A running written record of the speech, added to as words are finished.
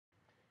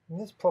In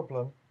this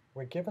problem,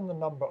 we're given the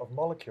number of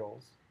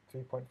molecules,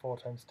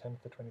 3.4 times 10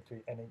 to the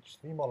 23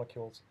 NH3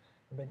 molecules,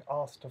 and being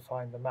asked to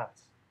find the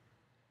mass.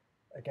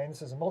 Again,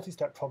 this is a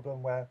multi-step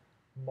problem where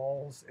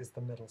moles is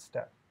the middle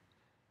step.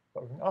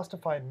 But we're being asked to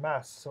find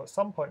mass, so at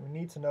some point we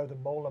need to know the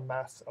molar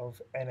mass of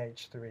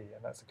NH3,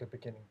 and that's a good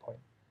beginning point.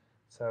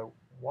 So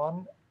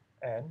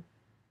 1N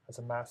has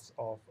a mass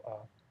of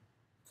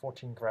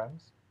 14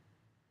 grams.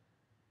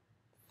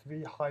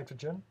 3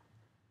 hydrogen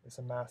is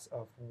a mass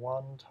of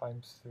 1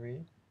 times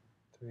 3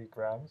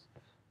 grams.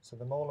 So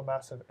the molar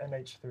mass of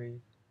NH3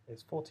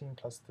 is 14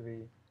 plus 3,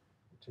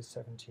 which is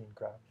 17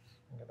 grams.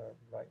 I'm going to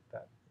write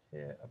that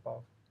here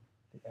above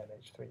the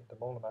NH3. The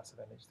molar mass of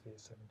NH3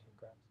 is 17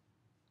 grams.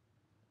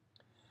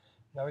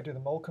 Now we do the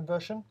mole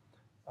conversion.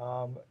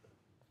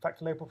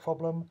 Factor label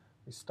problem,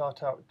 we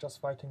start out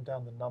just writing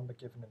down the number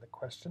given in the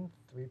question,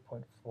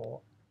 3.4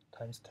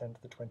 times 10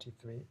 to the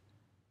 23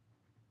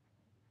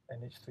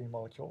 NH3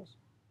 molecules,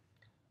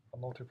 a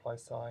multiply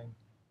sign,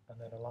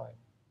 and then a line.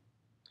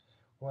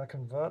 We want to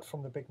convert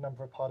from the big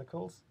number of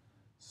particles,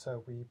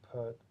 so we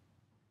put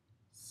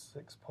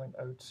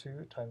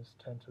 6.02 times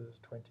 10 to the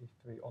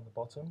 23 on the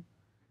bottom.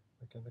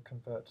 We're going to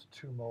convert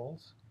 2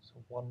 moles, so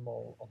 1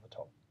 mole on the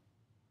top.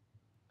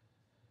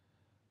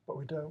 But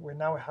we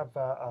now have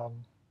our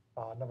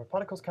number of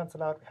particles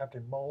cancelled out, we have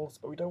the moles,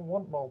 but we don't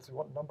want moles, we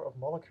want number of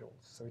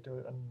molecules. So we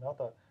do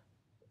another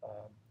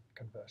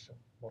conversion,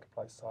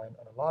 multiply sign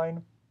and a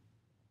line.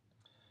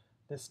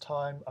 This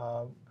time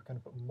we're going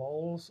to put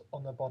moles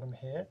on the bottom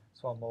here,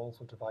 so our moles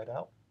will divide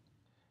out.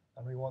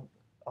 And we want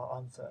our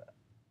answer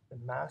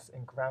in mass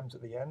in grams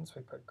at the end, so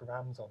we put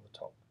grams on the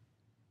top.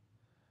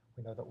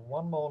 We know that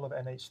 1 mole of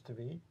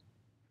NH3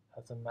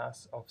 has a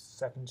mass of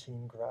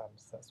 17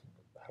 grams. That's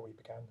how we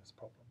began this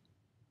problem.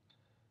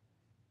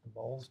 The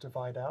moles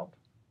divide out,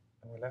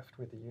 and we're left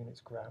with the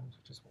units grams,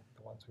 which is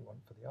the ones we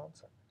want for the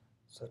answer.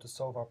 So to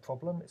solve our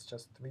problem, it's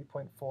just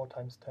 3.4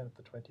 times 10 to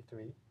the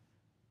 23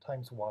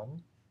 times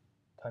 1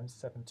 times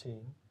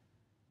 17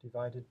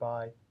 divided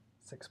by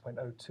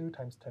 6.02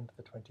 times 10 to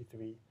the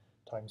 23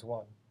 times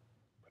 1.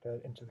 Put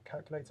it into the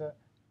calculator,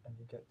 and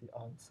you get the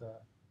answer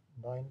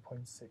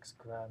 9.6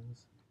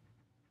 grams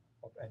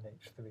of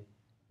NH3.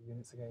 The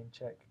units again,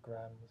 check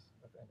grams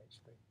of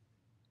NH3.